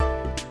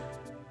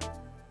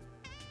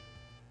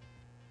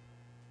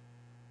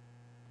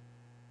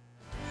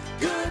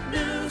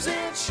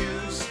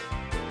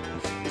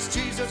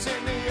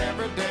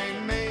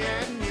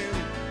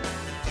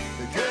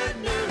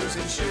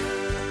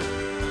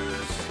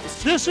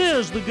This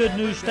is the Good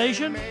News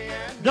Station,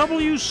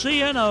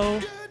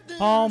 WCNO,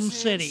 Palm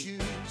City.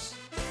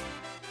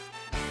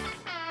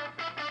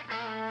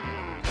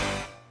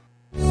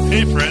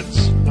 Hey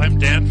friends, I'm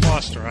Dan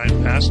Foster.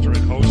 I'm pastor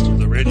and host of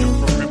the radio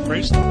program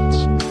Grace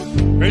Thoughts.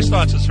 Grace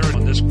Thoughts is heard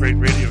on this great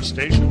radio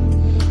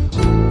station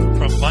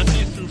from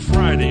Monday through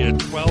Friday at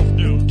 12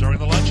 noon during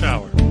the lunch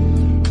hour.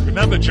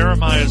 Remember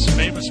Jeremiah's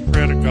famous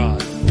prayer to God,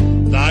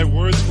 "Thy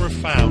words were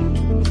found,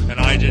 and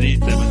I did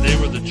eat them, and they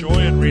were the joy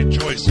and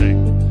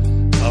rejoicing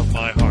of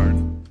my heart."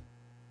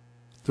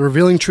 The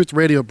Revealing Truth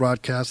radio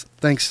broadcast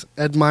thanks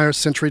Ed Meyer,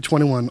 Century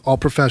 21, All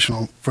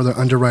Professional, for their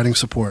underwriting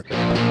support.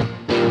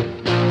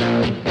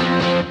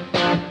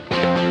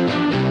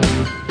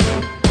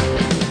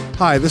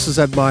 Hi, this is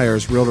Ed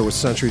Myers, Realtor with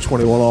Century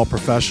 21 All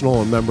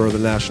Professional and member of the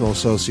National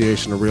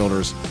Association of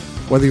Realtors.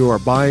 Whether you are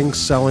buying,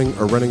 selling,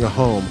 or renting a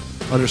home,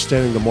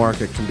 understanding the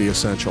market can be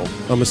essential.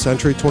 I'm a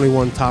Century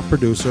 21 top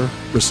producer,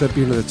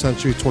 recipient of the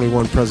Century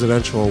 21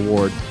 Presidential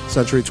Award,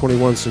 Century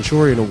 21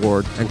 Centurion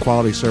Award, and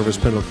Quality Service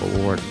Pinnacle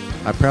Award.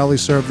 I proudly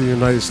served the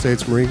United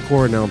States Marine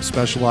Corps, and now I'm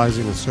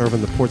specializing in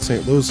serving the Port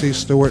St. Lucie,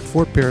 Stewart,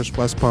 Fort Pierce,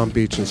 West Palm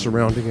Beach, and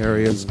surrounding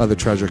areas of the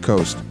Treasure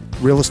Coast.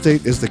 Real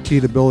estate is the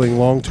key to building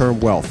long-term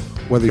wealth.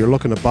 Whether you're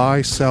looking to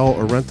buy, sell,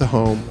 or rent a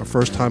home, a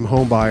first-time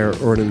home buyer,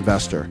 or an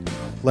investor,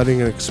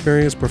 letting an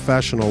experienced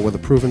professional with a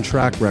proven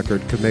track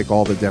record can make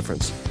all the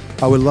difference.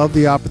 I would love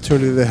the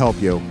opportunity to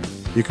help you.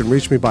 You can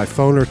reach me by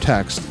phone or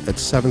text at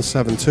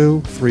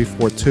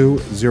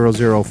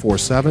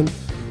 772-342-0047.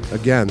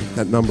 Again,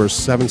 that number is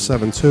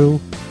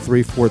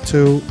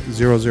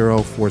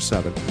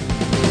 772-342-0047.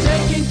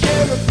 Taking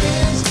care of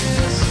business.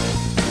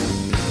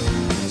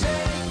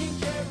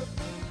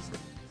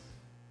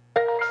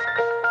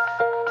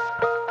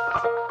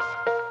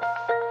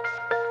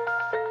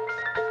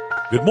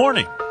 Good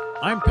morning.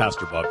 I'm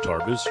Pastor Bob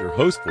Tarbus, your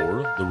host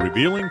for the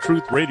Revealing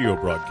Truth radio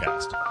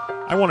broadcast.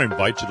 I want to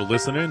invite you to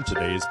listen in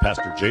today as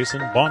Pastor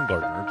Jason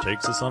Baumgartner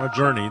takes us on a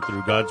journey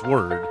through God's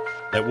Word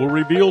that will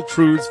reveal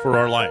truths for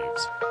our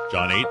lives.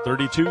 John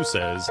 8:32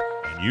 says,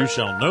 "And you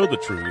shall know the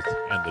truth,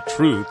 and the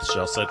truth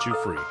shall set you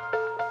free."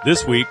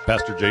 This week,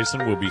 Pastor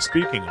Jason will be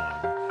speaking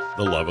on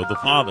the love of the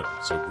Father.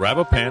 So grab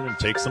a pen and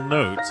take some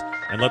notes,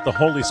 and let the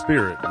Holy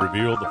Spirit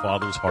reveal the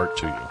Father's heart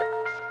to you.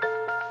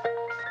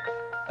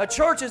 A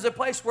church is a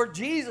place where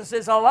Jesus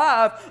is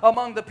alive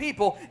among the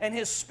people, and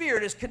His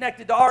Spirit is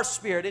connected to our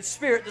spirit. It's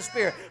spirit to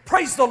spirit.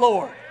 Praise the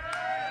Lord.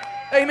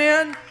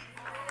 Amen.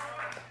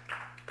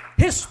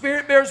 His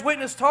Spirit bears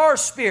witness to our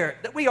spirit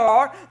that we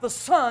are the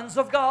sons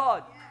of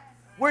God.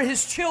 We're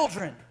His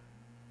children.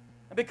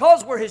 And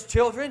because we're His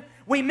children,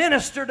 we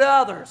minister to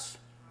others.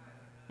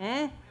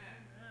 You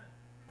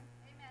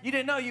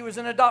didn't know you was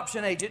an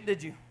adoption agent,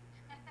 did you?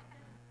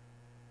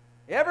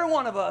 Every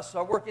one of us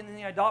are working in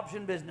the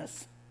adoption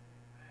business.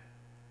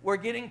 We're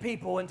getting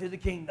people into the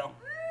kingdom.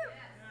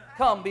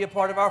 Come be a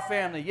part of our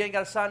family. You ain't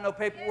got to sign no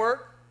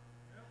paperwork.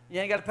 You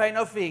ain't got to pay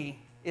no fee.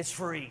 It's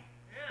free.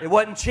 It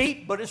wasn't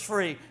cheap, but it's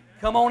free.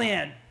 Come on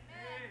in.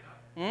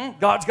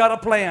 God's got a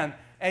plan,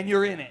 and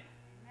you're in it.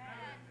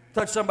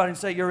 Touch somebody and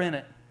say, you're in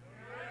it.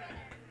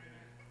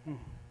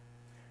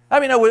 I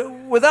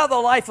mean, without the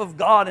life of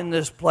God in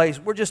this place,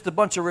 we're just a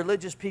bunch of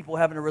religious people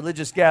having a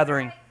religious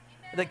gathering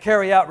that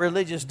carry out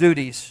religious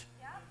duties.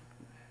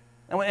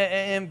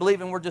 And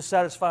believing we're just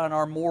satisfying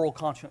our moral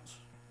conscience.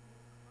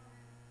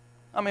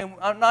 I mean,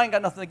 I ain't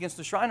got nothing against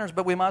the Shriners,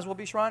 but we might as well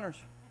be Shriners.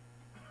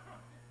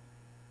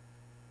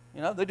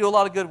 You know, they do a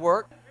lot of good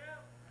work.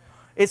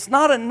 It's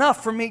not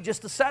enough for me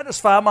just to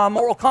satisfy my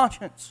moral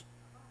conscience.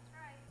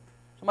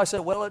 Somebody said,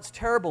 well, it's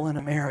terrible in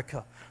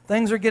America.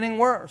 Things are getting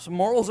worse.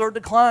 Morals are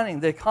declining.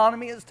 The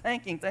economy is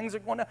tanking. Things are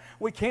going down.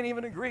 We can't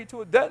even agree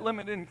to a debt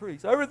limit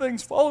increase.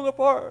 Everything's falling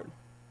apart.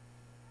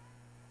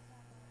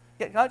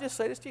 Can I just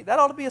say this to you? That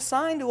ought to be a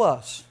sign to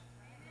us.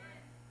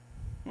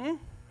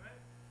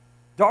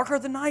 Darker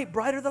the night,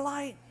 brighter the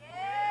light.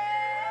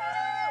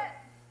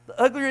 The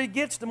uglier it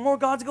gets, the more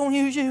God's going to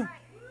use you.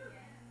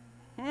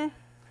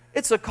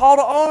 It's a call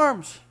to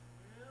arms.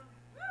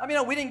 I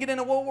mean, we didn't get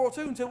into World War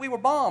II until we were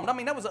bombed. I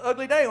mean, that was an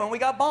ugly day when we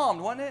got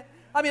bombed, wasn't it?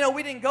 I mean,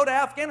 we didn't go to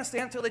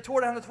Afghanistan until they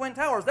tore down the Twin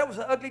Towers. That was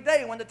an ugly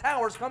day when the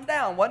towers come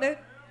down, wasn't it?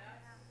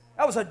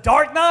 That was a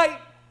dark night.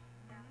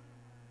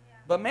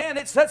 But man,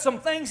 it set some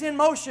things in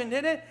motion,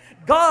 didn't it?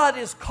 God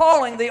is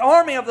calling the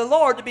army of the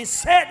Lord to be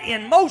set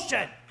in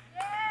motion.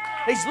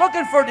 He's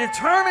looking for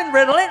determined,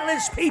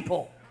 relentless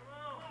people.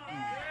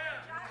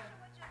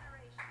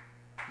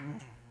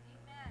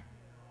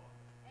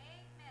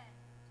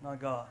 My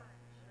God.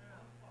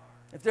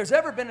 If there's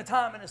ever been a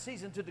time and a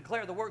season to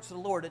declare the works of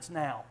the Lord, it's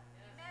now.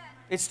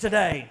 It's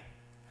today.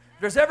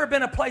 If there's ever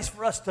been a place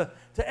for us to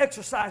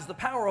exercise the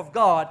power of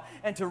God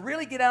and to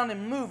really get out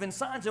and move in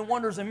signs and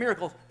wonders and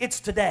miracles, it's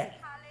today.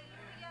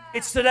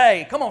 It's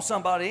today. Come on,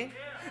 somebody.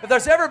 If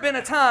there's ever been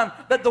a time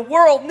that the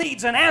world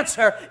needs an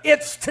answer,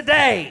 it's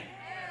today.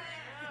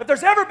 If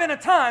there's ever been a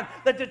time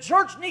that the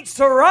church needs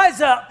to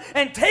rise up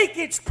and take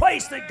its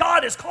place that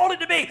God has called it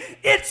to be,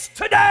 it's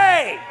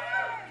today.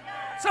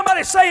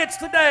 Somebody say it's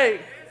today.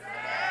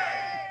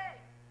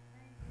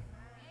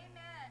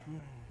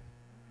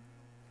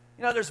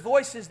 You know, there's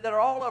voices that are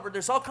all over.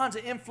 There's all kinds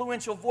of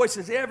influential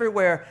voices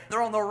everywhere.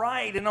 They're on the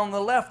right and on the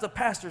left of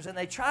pastors, and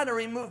they try to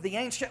remove the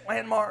ancient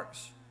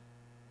landmarks.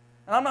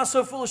 And I'm not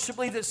so foolish to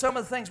believe that some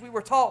of the things we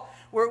were taught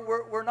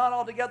were not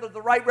altogether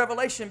the right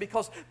revelation,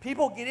 because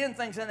people get in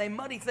things and they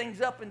muddy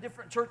things up in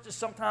different churches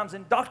sometimes,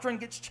 and doctrine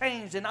gets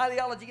changed and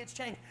ideology gets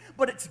changed.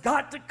 But it's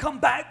got to come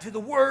back to the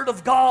Word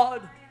of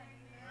God.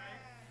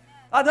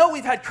 I know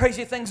we've had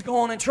crazy things go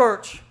on in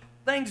church.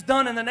 Things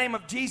done in the name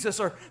of Jesus,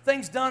 or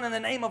things done in the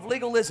name of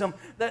legalism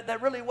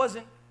that really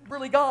wasn't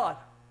really God.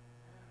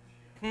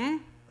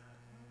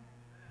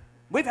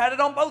 We've had it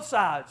on both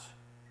sides.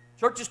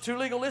 Church is too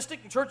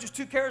legalistic and church is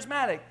too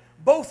charismatic.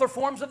 Both are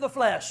forms of the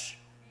flesh.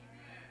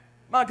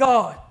 My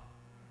God.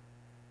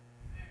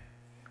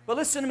 But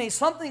listen to me,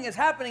 something is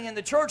happening in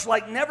the church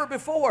like never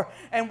before,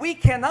 and we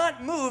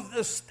cannot move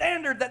the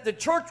standard that the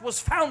church was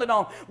founded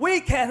on.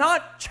 We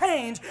cannot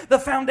change the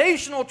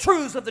foundational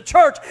truths of the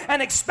church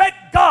and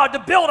expect God to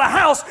build a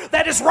house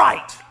that is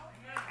right.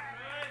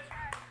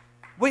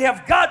 We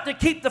have got to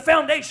keep the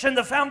foundation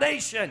the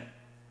foundation.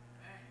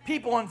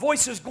 People and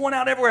voices going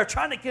out everywhere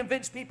trying to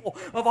convince people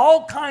of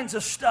all kinds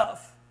of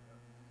stuff.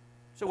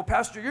 So, well,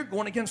 Pastor, you're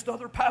going against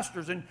other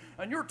pastors and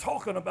you're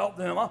talking about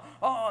them.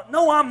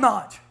 No, I'm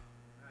not.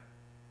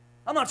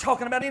 I'm not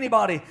talking about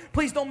anybody.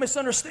 Please don't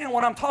misunderstand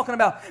what I'm talking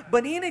about.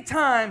 But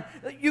anytime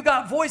you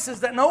got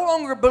voices that no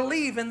longer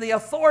believe in the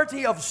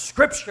authority of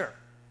Scripture,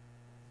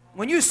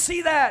 when you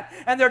see that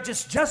and they're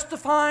just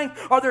justifying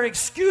or they're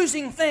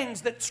excusing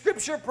things that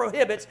Scripture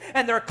prohibits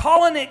and they're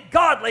calling it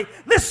godly,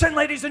 listen,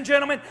 ladies and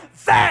gentlemen,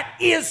 that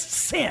is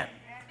sin.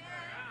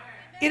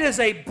 It is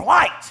a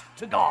blight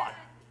to God.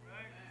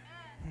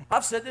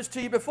 I've said this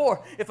to you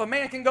before. If a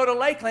man can go to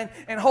Lakeland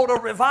and hold a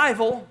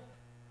revival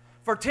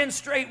for 10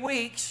 straight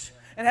weeks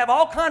and have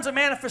all kinds of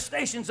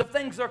manifestations of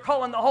things they're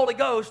calling the Holy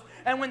Ghost,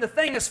 and when the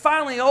thing is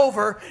finally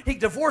over, he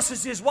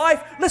divorces his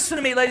wife, listen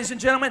to me, ladies and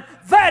gentlemen,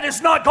 that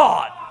is not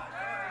God.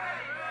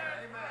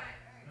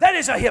 That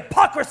is a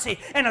hypocrisy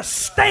and a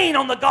stain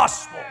on the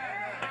gospel.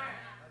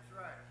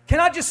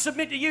 Can I just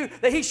submit to you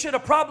that he should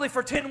have probably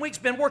for 10 weeks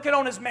been working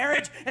on his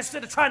marriage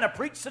instead of trying to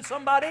preach to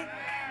somebody?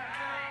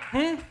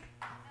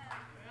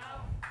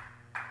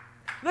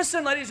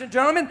 Listen, ladies and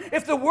gentlemen,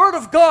 if the Word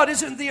of God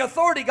isn't the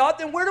authority God,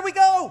 then where do we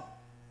go?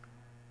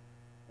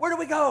 Where do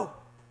we go?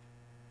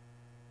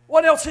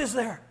 What else is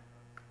there?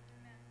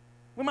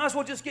 We might as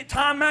well just get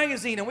Time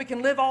magazine and we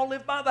can all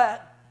live by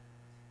that.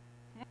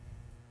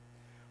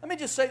 Let me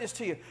just say this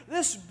to you.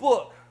 This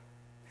book,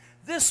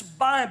 this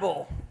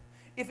Bible,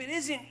 if it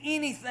isn't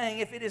anything,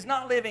 if it is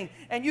not living,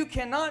 and you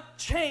cannot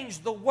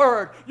change the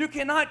Word, you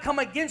cannot come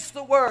against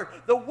the Word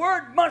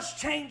must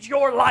change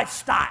your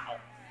lifestyle.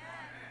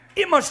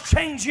 It must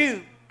change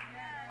you.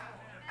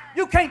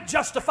 You can't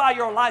justify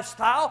your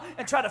lifestyle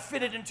and try to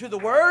fit it into the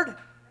Word.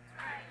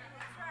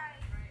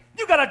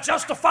 You got to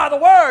justify the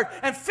Word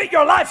and fit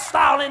your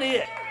lifestyle in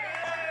it.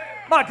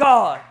 My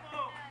God.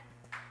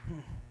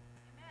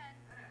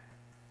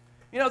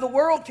 You know, the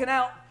world can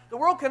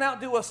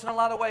outdo us in a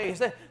lot of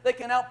ways. They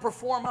can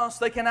outperform us.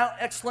 They can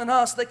out-excellent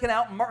us. They can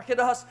out-market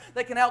us.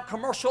 They can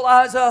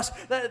out-commercialize us.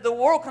 The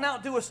world can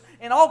outdo us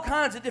in all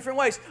kinds of different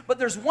ways. But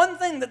there's one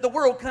thing that the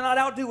world cannot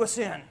outdo us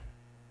in,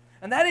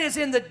 and that is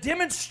in the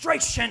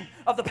demonstration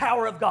of the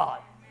power of God.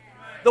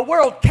 The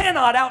world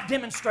cannot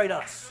out-demonstrate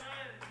us.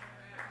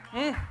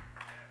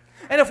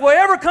 And if we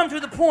ever come to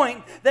the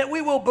point that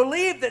we will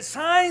believe that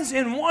signs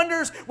and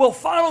wonders will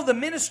follow the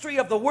ministry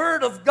of the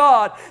Word of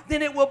God,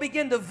 then it will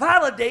begin to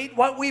validate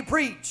what we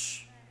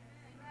preach.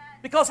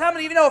 Because how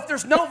many of you know if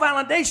there's no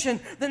validation,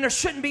 then there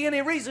shouldn't be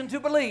any reason to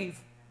believe?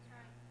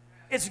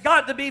 It's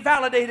got to be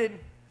validated.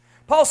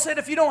 Paul said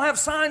if you don't have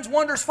signs,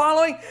 wonders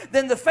following,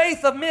 then the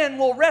faith of men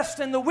will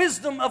rest in the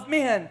wisdom of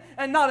men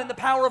and not in the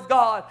power of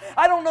God.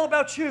 I don't know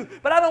about you,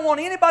 but I don't want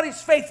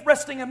anybody's faith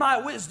resting in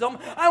my wisdom.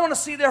 I want to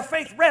see their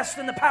faith rest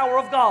in the power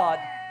of God.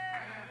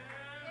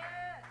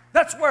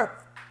 That's where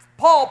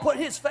Paul put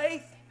his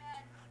faith.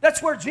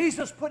 That's where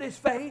Jesus put his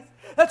faith.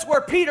 That's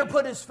where Peter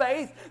put his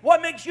faith.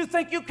 What makes you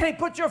think you can't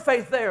put your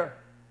faith there?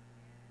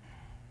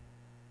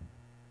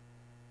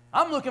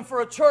 I'm looking for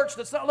a church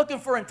that's not looking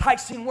for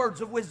enticing words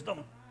of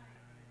wisdom.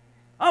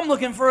 I'm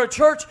looking for a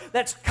church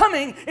that's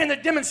coming in the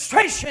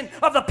demonstration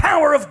of the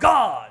power of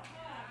God.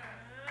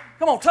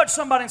 Come on, touch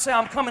somebody and say,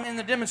 I'm coming in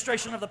the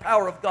demonstration of the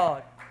power of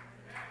God.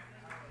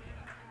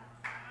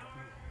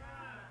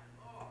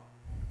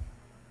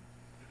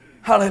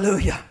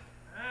 Hallelujah.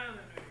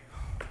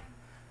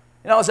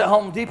 You know, I was at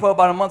Home Depot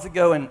about a month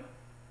ago, and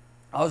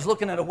I was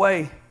looking at a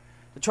way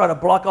to try to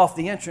block off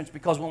the entrance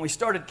because when we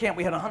started camp,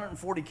 we had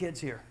 140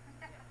 kids here.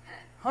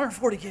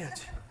 140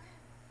 kids.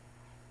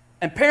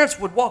 And parents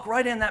would walk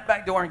right in that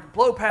back door and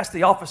blow past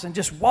the office and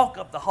just walk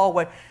up the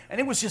hallway, and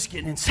it was just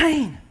getting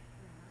insane.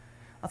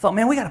 I thought,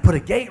 man, we got to put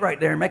a gate right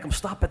there and make them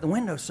stop at the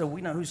window so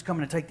we know who's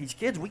coming to take these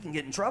kids. We can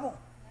get in trouble.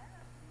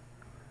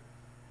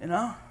 You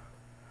know,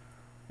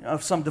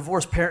 if some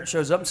divorced parent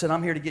shows up and said,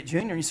 I'm here to get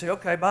Junior, and you say,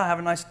 okay, bye, have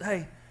a nice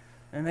day.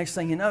 And the next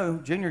thing you know,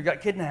 Junior got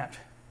kidnapped.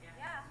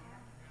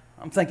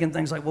 I'm thinking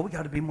things like, well, we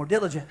got to be more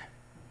diligent.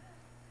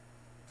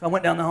 So I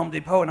went down to Home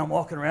Depot, and I'm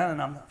walking around,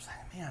 and I'm saying,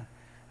 man,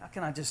 how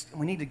can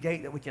we need a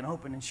gate that we can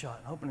open and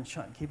shut,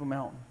 and keep them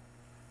out.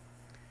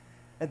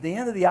 At the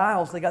end of the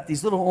aisles, they got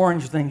these little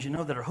orange things,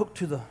 that are hooked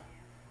to the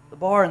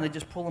bar, and they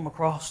just pull them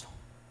across,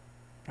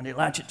 and they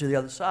latch it to the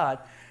other side.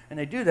 And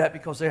they do that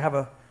because they have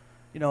a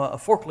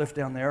forklift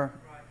down there,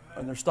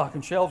 and they're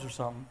stocking shelves or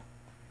something,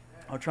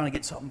 or trying to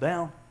get something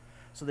down.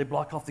 So they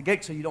block off the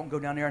gate so you don't go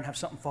down there and have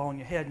something fall on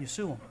your head and you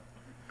sue them.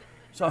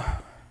 So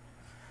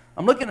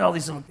I'm looking at all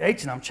these little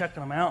gates, and I'm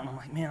checking them out, and I'm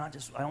like, man,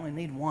 I only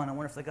need one. I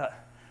wonder if they got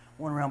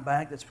one around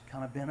back that's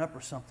kind of bent up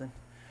or something.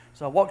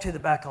 So I walked to the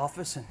back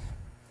office,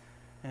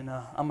 and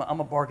I'm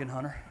a bargain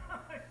hunter,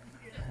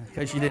 in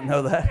case you didn't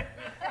know that.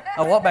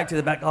 I walked back to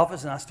the back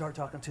office, and I started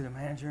talking to the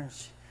manager, and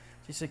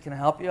she said, can I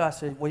help you? I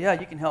said, well, yeah,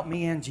 you can help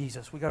me and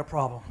Jesus. We got a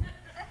problem.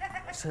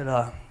 I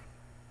said,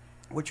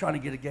 we're trying to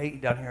get a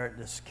gate down here at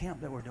this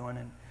camp that we're doing,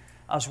 and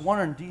I was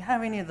wondering, do you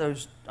have any of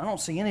those? I don't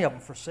see any of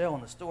them for sale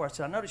in the store. I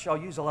said, I notice y'all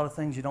use a lot of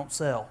things you don't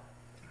sell.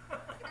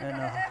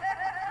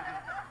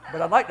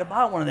 But I'd like to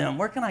buy one of them.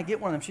 Where can I get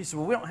one of them? She said,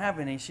 well, we don't have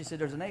any. She said,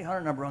 there's an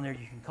 800 number on there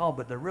you can call,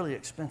 but they're really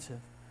expensive.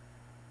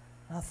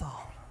 And I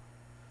thought,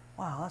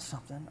 wow, that's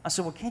something. I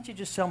said, well, can't you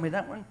just sell me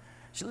that one?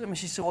 She looked at me,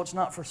 she said, well, it's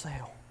not for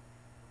sale.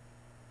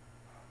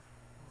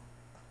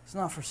 It's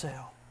not for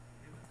sale.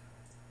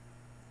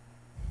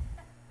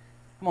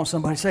 Come on,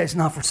 somebody say it's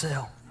not for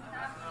sale.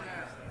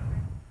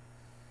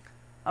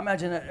 I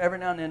imagine that every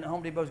now and then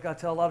Home Depot's got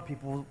to tell a lot of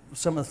people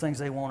some of the things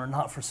they want are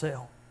not for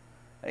sale.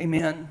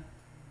 Amen.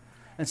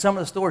 And some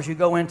of the stores you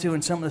go into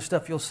and some of the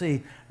stuff you'll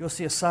see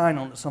a sign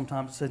on it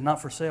sometimes that says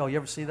not for sale. You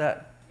ever see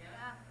that? Yeah.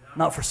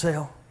 Not for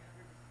sale.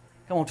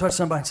 Come on, touch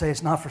somebody and say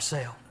it's not for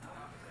sale.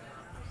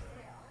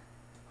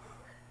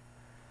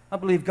 I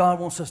believe God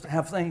wants us to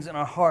have things in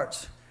our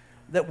hearts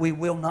that we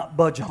will not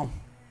budge on,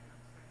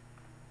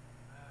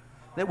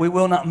 that we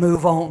will not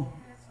move on.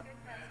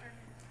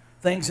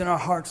 Things in our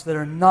hearts that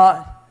are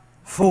not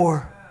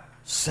for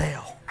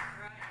sale.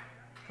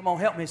 Come on,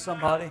 help me,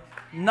 somebody.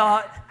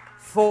 Not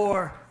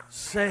for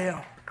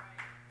sale.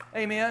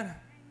 Amen.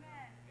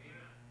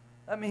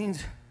 That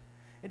means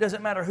it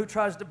doesn't matter who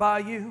tries to buy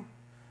you,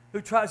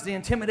 who tries to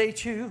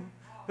intimidate you,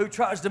 who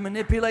tries to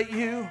manipulate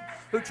you,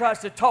 who tries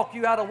to talk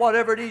you out of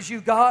whatever it is you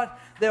got.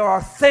 There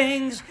are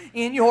things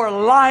in your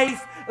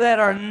life that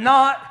are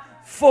not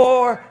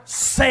for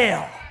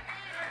sale.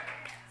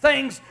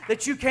 Things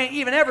that you can't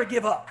even ever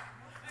give up.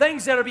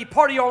 Things that will be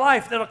part of your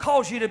life that will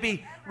cause you to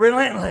be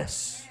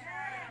relentless.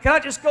 Can I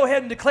just go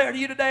ahead and declare to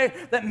you today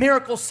that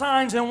miracles,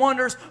 signs, and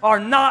wonders are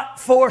not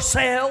for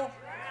sale?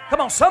 Come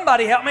on,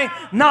 somebody help me.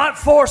 Not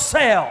for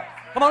sale.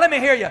 Come on, let me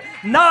hear you.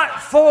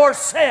 Not for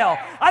sale.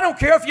 I don't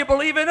care if you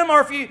believe in them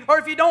or if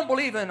you don't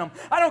believe in them.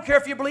 I don't care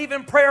if you believe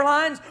in prayer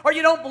lines or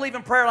you don't believe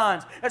in prayer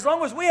lines. As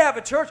long as we have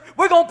a church,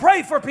 we're going to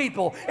pray for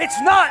people. It's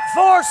not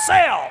for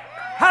sale.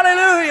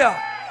 Hallelujah.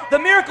 The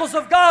miracles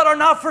of God are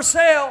not for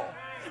sale.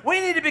 We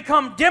need to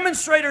become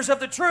demonstrators of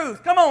the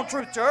truth. Come on,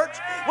 Truth Church.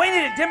 We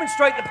need to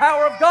demonstrate the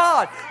power of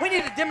God. We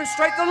need to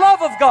demonstrate the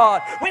love of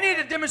God. We need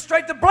to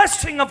demonstrate the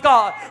blessing of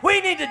God. We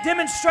need to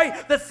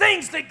demonstrate the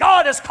things that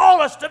God has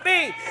called us to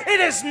be. It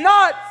is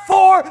not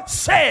for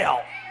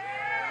sale.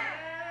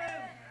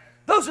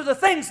 Those are the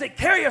things that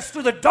carry us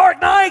through the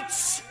dark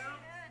nights.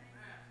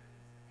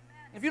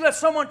 If you let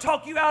someone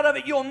talk you out of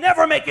it, you'll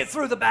never make it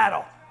through the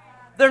battle.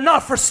 They're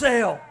not for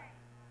sale.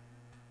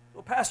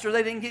 Well, Pastor,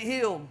 they didn't get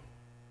healed.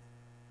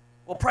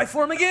 We'll pray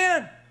for them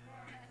again.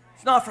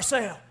 It's not for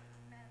sale.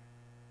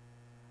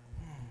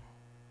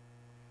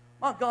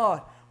 My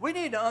God, we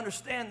need to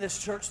understand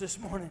this, church, this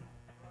morning.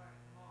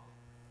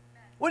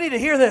 We need to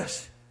hear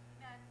this.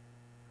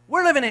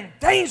 We're living in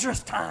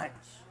dangerous times.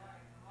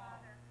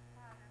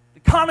 The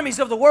economies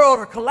of the world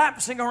are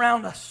collapsing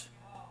around us.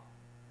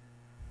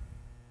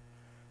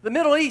 The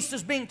Middle East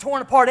is being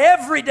torn apart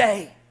every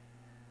day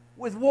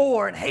with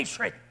war and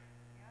hatred.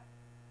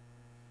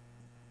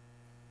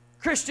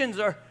 Christians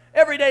are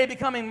every day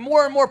becoming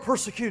more and more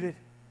persecuted.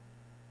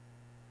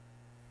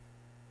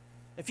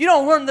 If you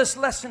don't learn this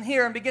lesson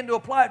here and begin to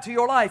apply it to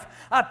your life,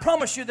 I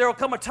promise you there will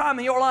come a time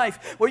in your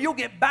life where you'll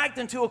get backed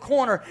into a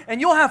corner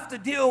and you'll have to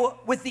deal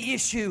with the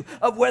issue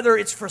of whether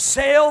it's for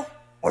sale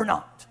or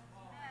not.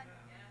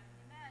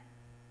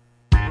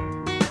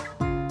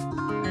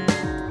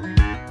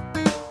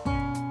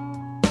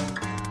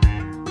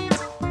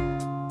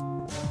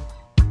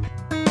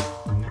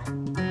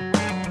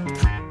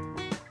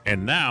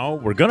 And now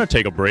we're going to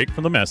take a break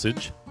from the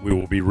message. We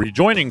will be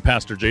rejoining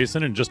Pastor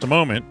Jason in just a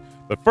moment.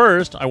 But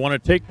first, I want to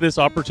take this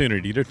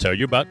opportunity to tell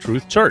you about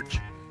Truth Church.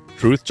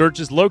 Truth Church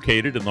is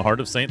located in the heart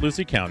of St.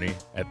 Lucie County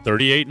at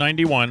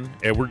 3891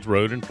 Edwards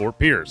Road in Fort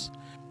Pierce.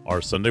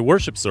 Our Sunday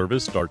worship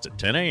service starts at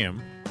 10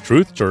 a.m.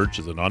 Truth Church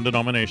is a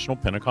non-denominational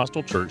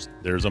Pentecostal church.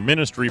 There's a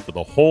ministry for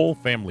the whole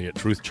family at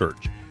Truth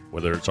Church.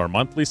 Whether it's our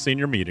monthly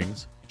senior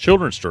meetings,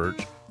 children's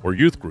church, or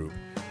youth group,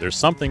 there's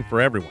something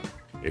for everyone.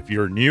 If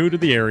you're new to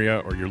the area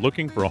or you're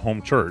looking for a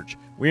home church,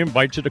 we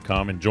invite you to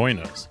come and join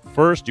us.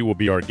 First, you will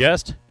be our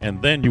guest,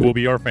 and then you will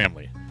be our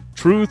family.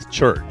 Truth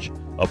Church,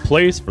 a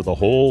place for the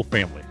whole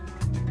family.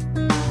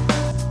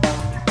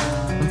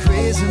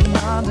 Praising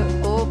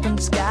under open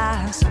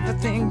skies,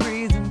 everything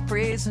breathing,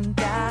 praising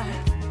God.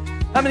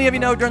 How many of you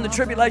know during the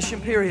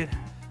tribulation period, there's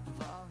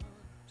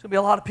going to be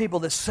a lot of people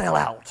that sell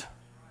out?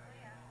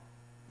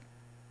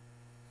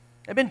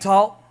 They've been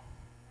taught.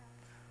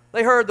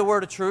 They heard the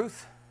word of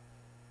truth.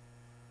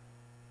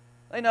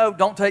 They know,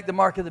 don't take the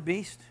mark of the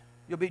beast.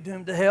 You'll be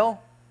doomed to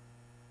hell.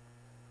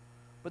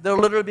 But there'll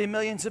literally be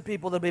millions of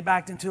people that'll be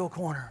backed into a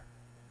corner.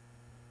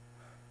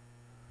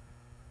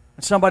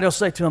 And somebody will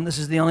say to them, this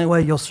is the only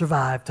way you'll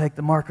survive. Take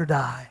the mark or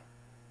die.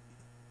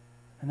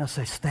 And they'll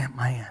say, stamp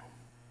my in.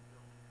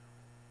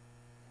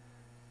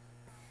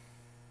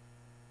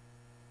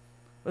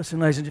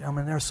 Listen, ladies and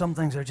gentlemen, there are some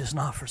things that are just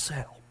not for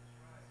sale.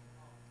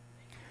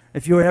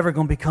 If you're ever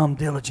going to become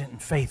diligent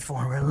and faithful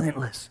and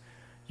relentless,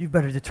 you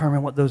better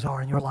determine what those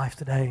are in your life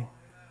today.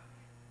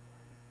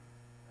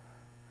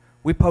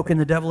 We're poking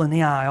the devil in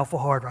the eye awful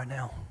hard right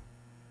now.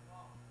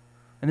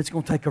 And it's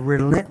going to take a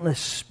relentless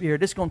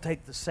spirit. It's going to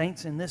take the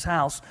saints in this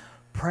house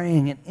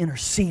praying and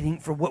interceding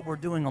for what we're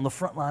doing on the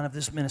front line of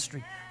this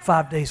ministry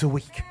 5 days a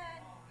week.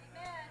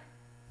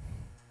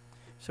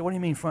 So what do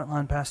you mean front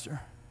line,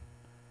 Pastor?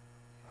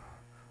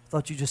 I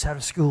thought you just had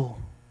a school.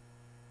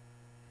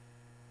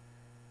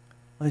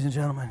 Ladies and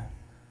gentlemen,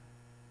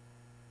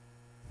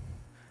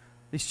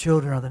 these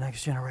children are the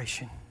next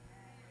generation.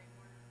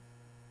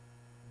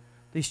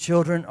 These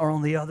children are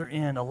on the other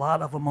end, a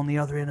lot of them on the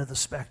other end of the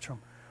spectrum.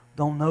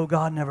 Don't know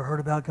God, never heard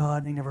about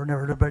God, and never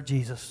heard about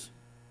Jesus.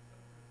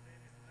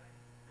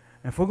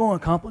 And if we're going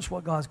to accomplish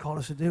what God's called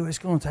us to do, it's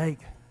going to take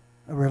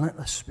a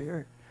relentless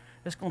spirit.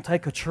 It's going to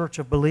take a church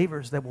of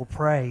believers that will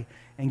pray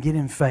and get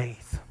in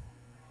faith.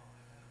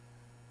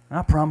 And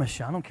I promise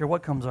you, I don't care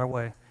what comes our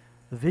way,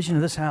 the vision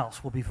of this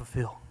house will be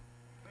fulfilled.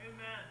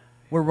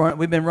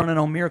 We've been running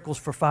on miracles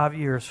for 5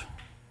 years.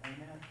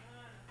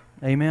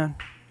 Amen.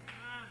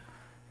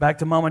 Back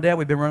to Mom and Dad,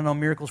 we've been running on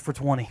miracles for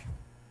 20.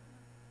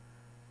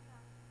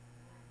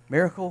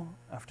 Miracle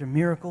after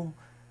miracle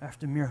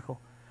after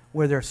miracle,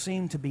 where there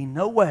seemed to be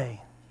no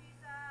way.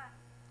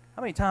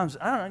 How many times,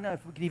 I don't know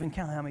if we could even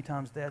count how many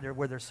times, Dad,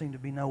 where there seemed to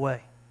be no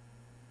way.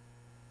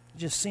 It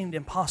just seemed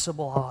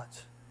impossible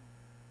odds.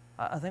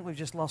 I think we've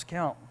just lost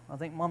count. I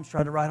think Mom's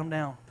tried to write them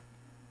down.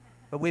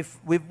 But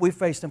we've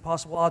faced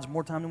impossible odds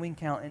more time than we can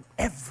count, and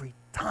every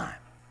time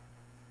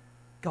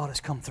God has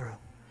come through.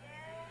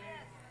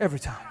 Every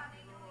time.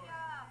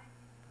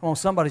 Come on,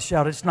 somebody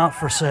shout, it's not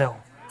for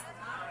sale.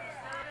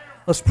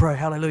 Let's pray.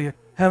 Hallelujah.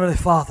 Heavenly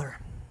Father,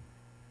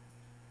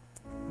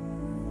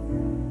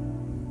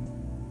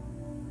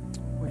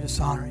 we just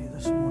honor you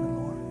this morning,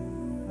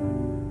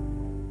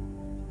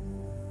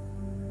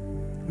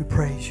 Lord. We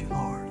praise you,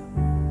 Lord.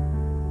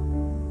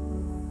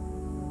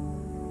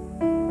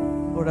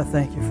 Lord, I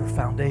thank you for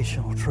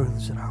foundational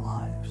truths in our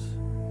lives.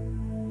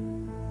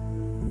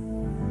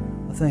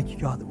 I thank you,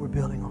 God, that we're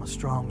building on a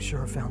strong,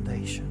 sure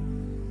foundation.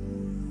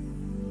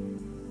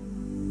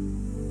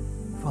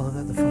 Father,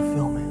 that the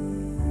fulfillment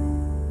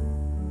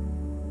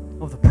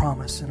of the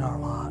promise in our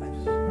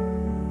lives,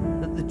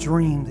 that the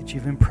dream that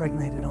you've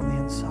impregnated on the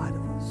inside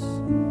of us,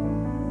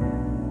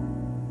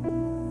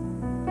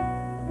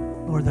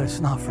 Lord, that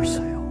it's not for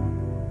sale.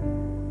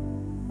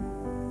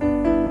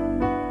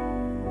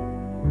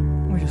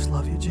 We just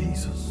love you,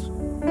 Jesus.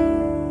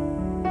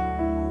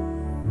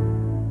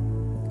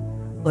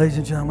 Ladies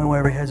and gentlemen, where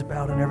every head's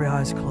bowed and every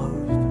eye's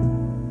closed,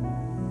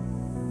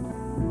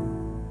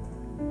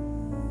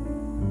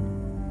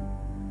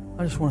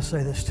 I just want to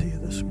say this to you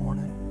this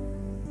morning.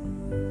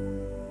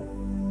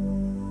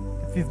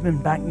 If you've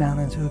been backed down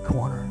into a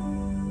corner,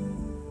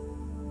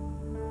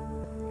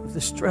 if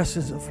the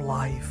stresses of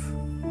life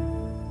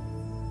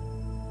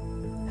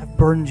have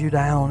burdened you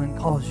down and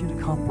caused you to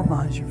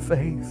compromise your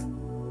faith,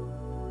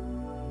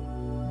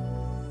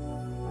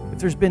 if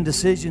there's been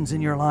decisions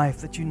in your life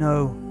that you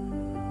know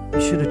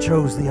you should have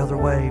chose the other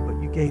way,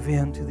 but you gave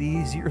in to the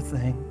easier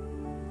thing,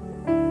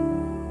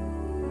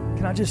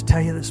 can I just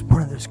tell you this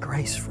morning, there's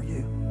grace for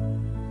you.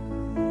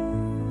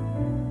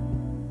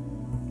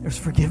 There's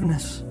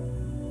forgiveness.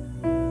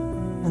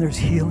 And there's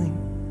healing.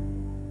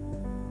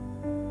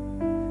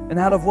 And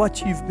out of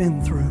what you've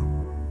been through,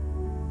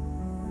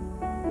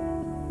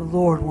 the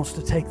Lord wants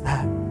to take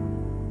that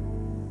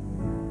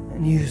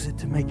and use it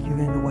to make you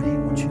into what He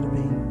wants you to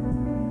be.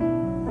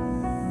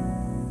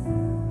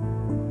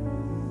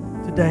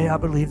 Today, I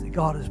believe that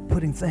God is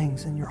putting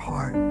things in your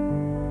heart.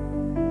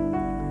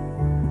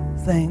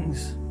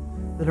 Things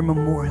that are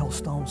memorial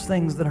stones.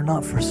 Things that are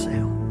not for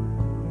sale.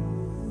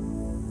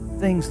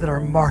 Things that are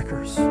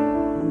markers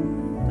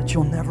that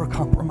you'll never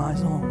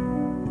compromise on.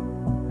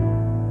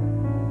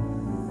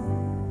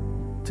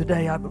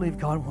 Today, I believe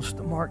God wants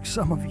to mark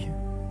some of you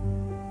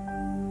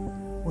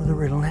with a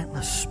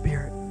relentless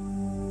spirit,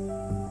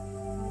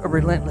 a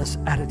relentless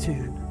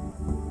attitude.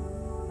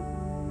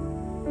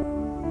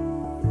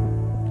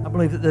 I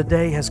believe that the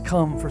day has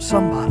come for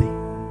somebody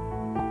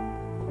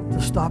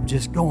to stop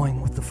just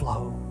going with the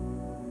flow,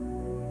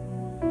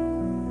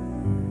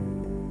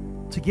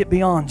 to get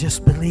beyond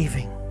just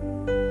believing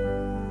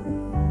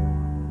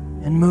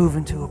and move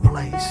into a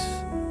place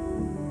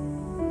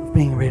of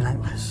being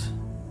relentless.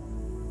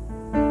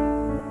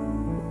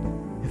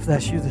 If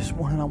that's you this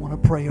morning, I want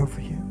to pray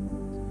over you.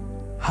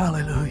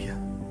 Hallelujah.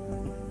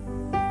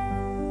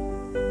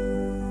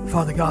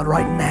 Father God,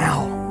 right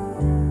now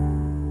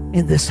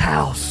in this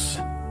house,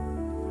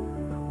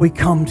 we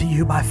come to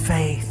you by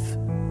faith.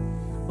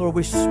 Lord,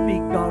 we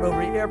speak, God,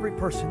 over every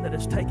person that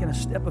has taken a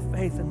step of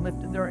faith and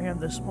lifted their hand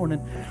this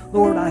morning.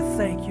 Lord, I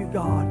thank you,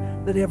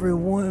 God, that every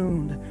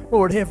wound,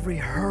 Lord, every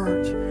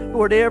hurt,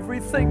 Lord,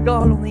 everything,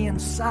 God, on the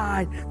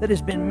inside that has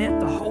been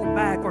meant to hold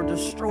back or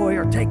destroy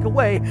or take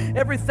away,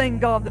 everything,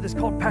 God, that is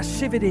called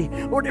passivity,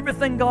 Lord,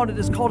 everything, God, that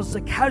is called as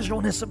a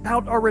casualness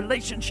about our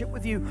relationship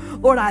with you,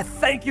 Lord, I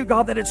thank you,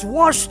 God, that it's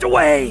washed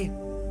away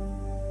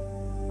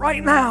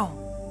right now.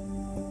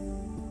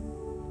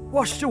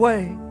 Washed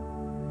away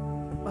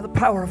by the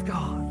power of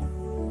God.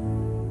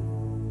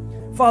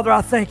 Father,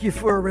 I thank you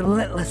for a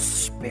relentless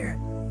spirit.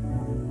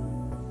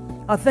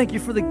 I thank you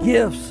for the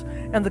gifts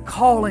and the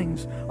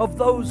callings of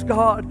those,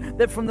 God,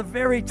 that from the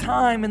very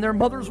time in their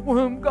mother's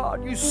womb,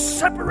 God, you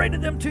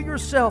separated them to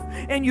yourself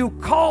and you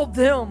called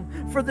them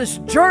for this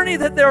journey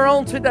that they're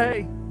on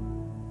today.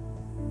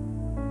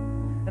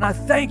 And I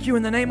thank you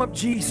in the name of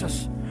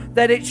Jesus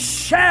that it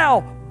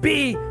shall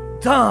be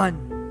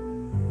done.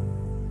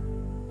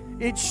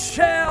 It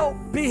shall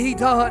be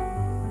done.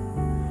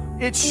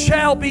 It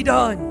shall be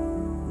done.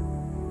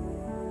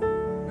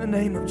 In the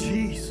name of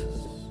Jesus.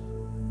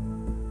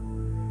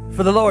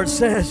 For the Lord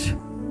says,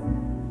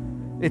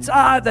 it's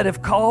I that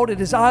have called,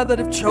 it is I that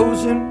have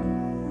chosen.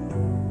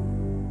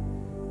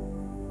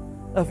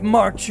 I've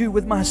marked you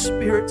with my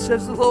Spirit,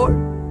 says the Lord.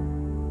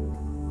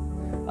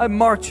 I've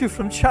marked you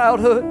from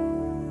childhood,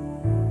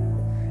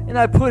 and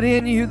I put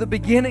in you the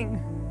beginning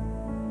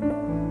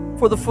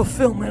for the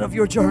fulfillment of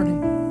your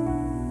journey.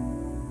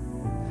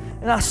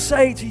 And I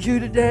say to you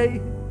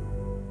today,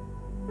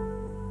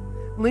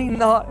 lean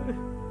not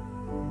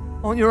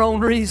on your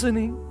own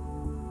reasoning,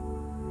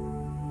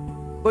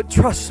 but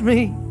trust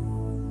me.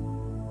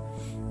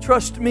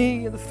 Trust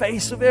me in the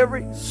face of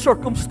every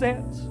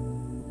circumstance.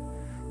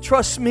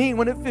 Trust me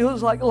when it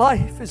feels like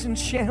life is in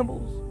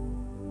shambles.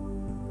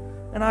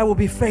 And I will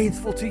be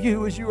faithful to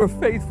you as you are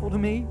faithful to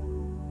me.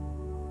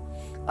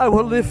 I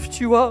will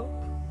lift you up.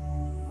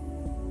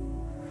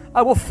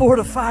 I will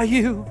fortify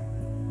you.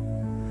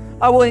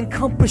 I will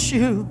encompass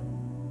you.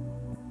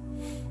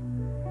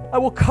 I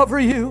will cover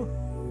you,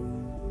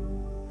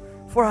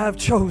 for I have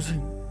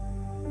chosen.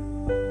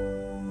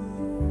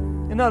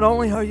 And not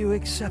only are you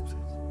accepted,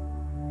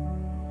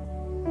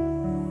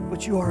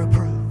 but you are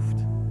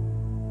approved.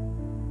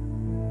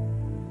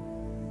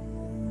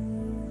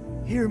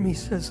 Hear me,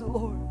 says the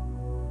Lord.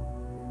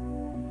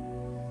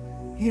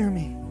 Hear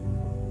me.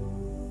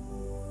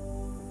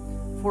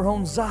 For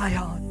on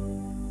Zion,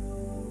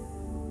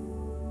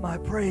 my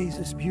praise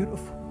is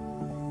beautiful.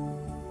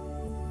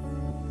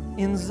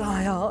 In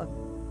Zion,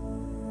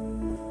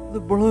 the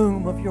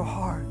bloom of your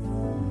heart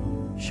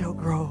shall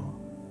grow.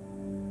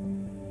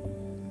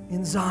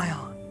 In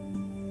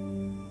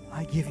Zion,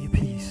 I give you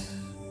peace.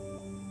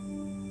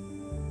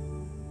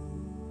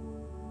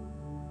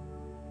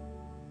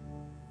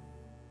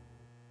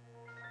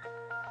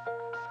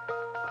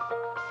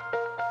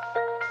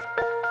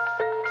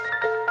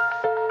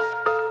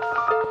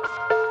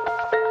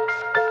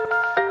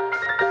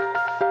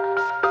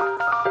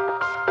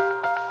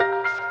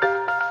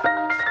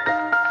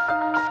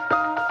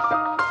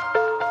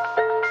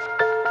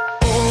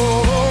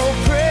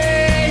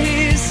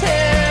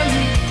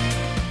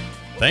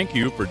 Thank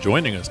you for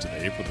joining us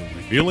today for the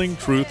Revealing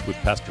Truth with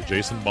Pastor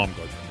Jason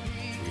Baumgartner.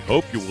 We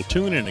hope you will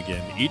tune in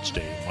again each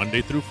day,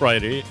 Monday through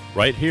Friday,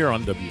 right here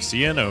on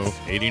WCNO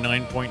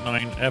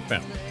 89.9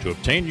 FM. To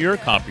obtain your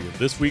copy of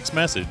this week's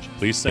message,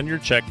 please send your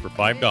check for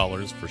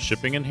 $5 for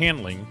shipping and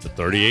handling to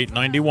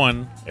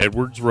 3891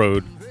 Edwards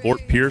Road,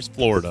 Fort Pierce,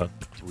 Florida,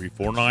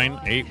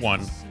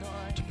 34981.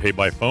 To pay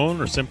by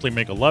phone or simply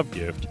make a love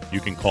gift,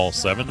 you can call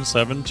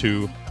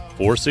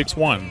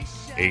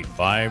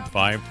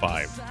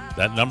 772-461-8555.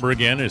 That number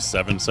again is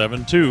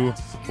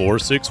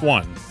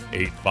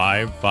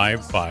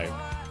 772-461-8555.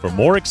 For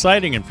more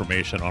exciting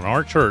information on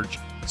our church,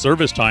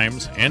 service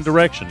times, and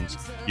directions,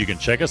 you can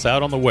check us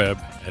out on the web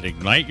at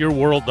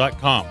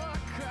igniteyourworld.com.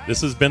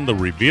 This has been The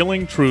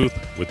Revealing Truth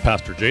with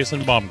Pastor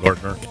Jason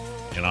Baumgartner,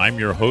 and I'm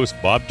your host,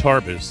 Bob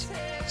Tarbis.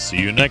 See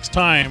you next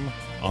time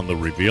on The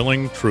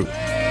Revealing Truth.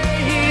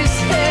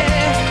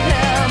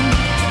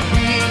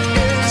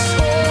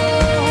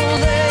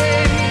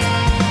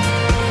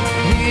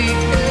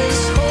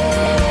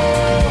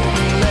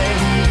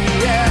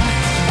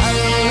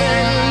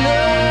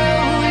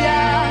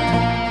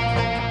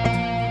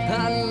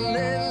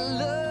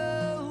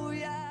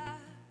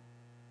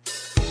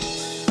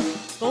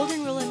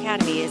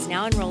 Is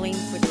now enrolling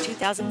for the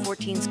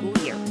 2014 school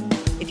year.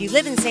 If you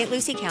live in St.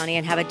 Lucie County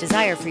and have a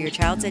desire for your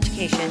child's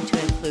education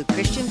to include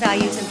Christian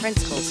values and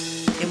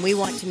principles, then we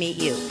want to meet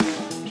you.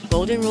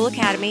 Golden Rule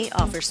Academy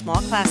offers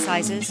small class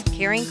sizes,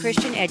 caring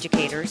Christian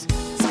educators,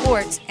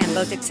 sports, and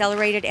both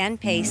accelerated and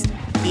paced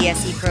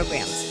ESE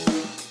programs.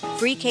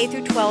 Free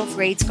K-12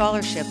 grade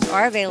scholarships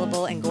are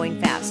available and going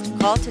fast.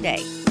 Call today,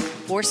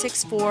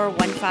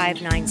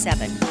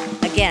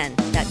 464-1597. Again,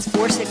 that's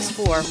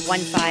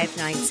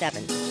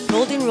 464-1597.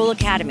 Golden Rule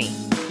Academy,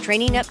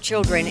 training up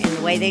children in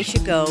the way they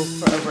should go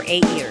for over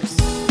 8 years.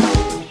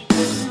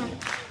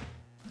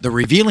 The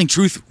Revealing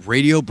Truth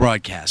radio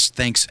broadcast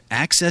thanks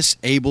Access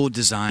Able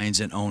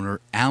Designs and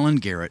owner Alan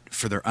Garrett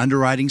for their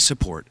underwriting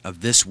support of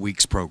this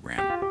week's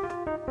program.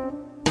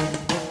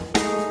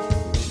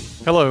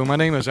 Hello, my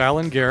name is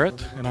Alan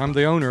Garrett, and I'm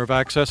the owner of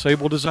Access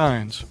Able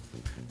Designs.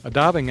 A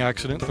diving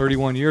accident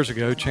 31 years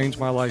ago changed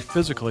my life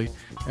physically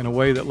in a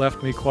way that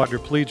left me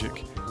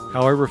quadriplegic.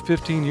 However,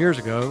 15 years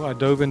ago, I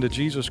dove into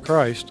Jesus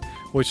Christ,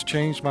 which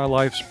changed my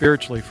life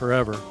spiritually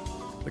forever.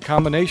 The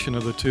combination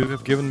of the two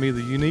have given me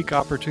the unique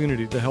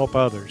opportunity to help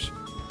others.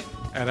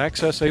 At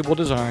Access Able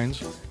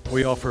Designs,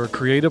 we offer a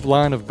creative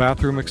line of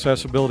bathroom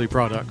accessibility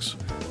products,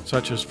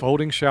 such as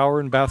folding shower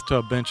and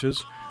bathtub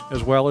benches,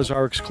 as well as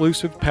our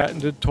exclusive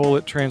patented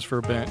toilet transfer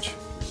bench.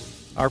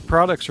 Our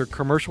products are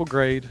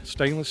commercial-grade,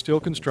 stainless steel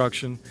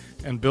construction,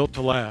 and built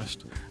to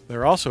last.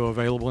 They're also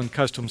available in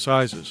custom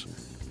sizes.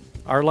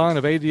 Our line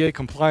of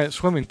ADA-compliant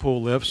swimming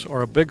pool lifts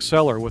are a big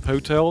seller with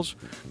hotels,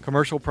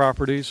 commercial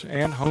properties,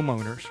 and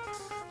homeowners.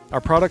 Our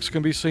products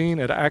can be seen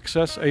at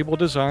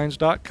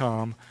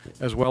accessabledesigns.com,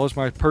 as well as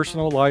my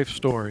personal life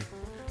story.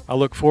 I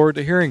look forward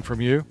to hearing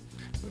from you.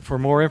 For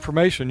more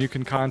information, you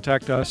can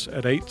contact us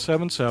at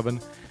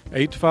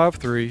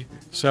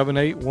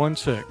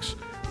 877-853-7816.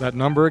 That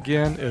number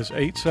again is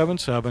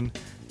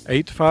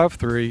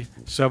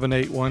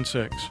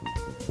 877-853-7816.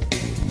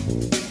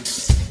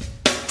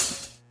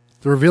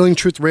 The Revealing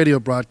Truth radio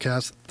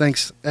broadcast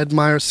thanks Ed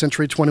Meyer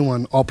Century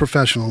 21 All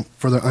Professional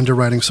for their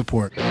underwriting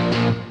support.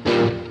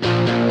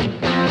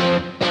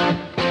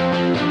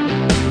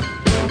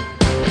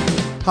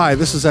 Hi,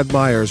 this is Ed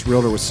Myers,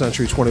 Realtor with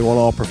Century 21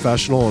 All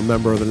Professional and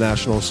member of the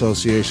National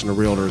Association of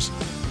Realtors.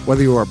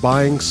 Whether you are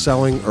buying,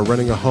 selling, or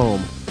renting a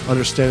home,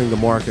 understanding the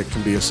market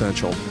can be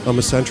essential. I'm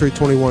a Century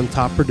 21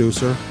 top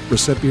producer,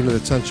 recipient of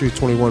the Century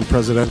 21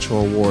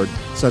 Presidential Award,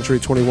 Century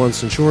 21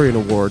 Centurion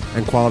Award,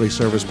 and Quality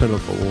Service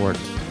Pinnacle Award.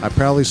 I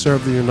proudly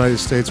served the United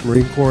States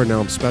Marine Corps, and now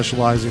I'm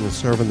specializing in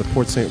serving the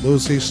Port St.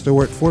 Lucie,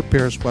 Stewart, Fort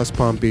Pierce, West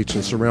Palm Beach,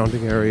 and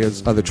surrounding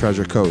areas of the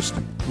Treasure Coast.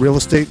 Real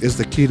estate is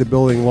the key to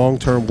building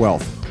long-term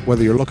wealth.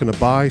 Whether you're looking to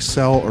buy,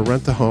 sell, or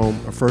rent a home,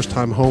 a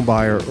first-time home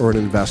buyer, or an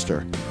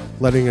investor,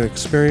 letting an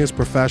experienced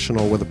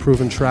professional with a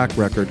proven track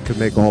record could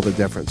make all the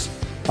difference.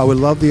 I would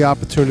love the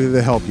opportunity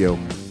to help you.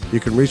 You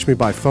can reach me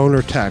by phone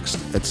or text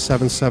at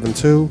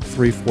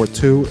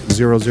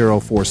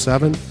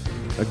 772-342-0047.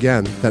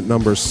 Again, that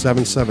number is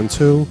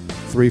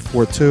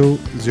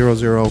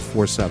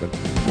 772-342-0047.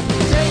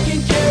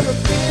 Taking care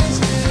of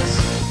business.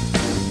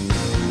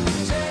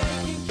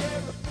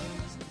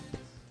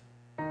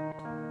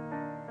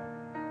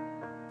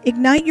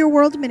 Ignite Your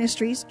World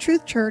Ministries,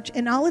 Truth Church,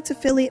 and all its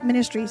affiliate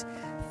ministries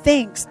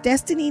thanks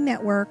Destiny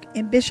Network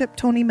and Bishop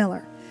Tony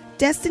Miller.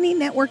 Destiny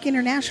Network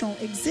International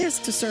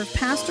exists to serve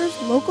pastors,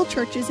 local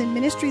churches, and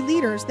ministry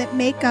leaders that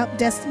make up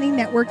Destiny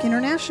Network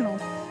International.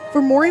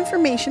 For more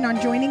information on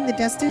joining the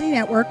Destiny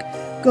Network,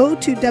 go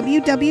to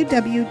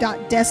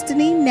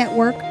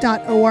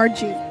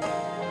www.destinynetwork.org.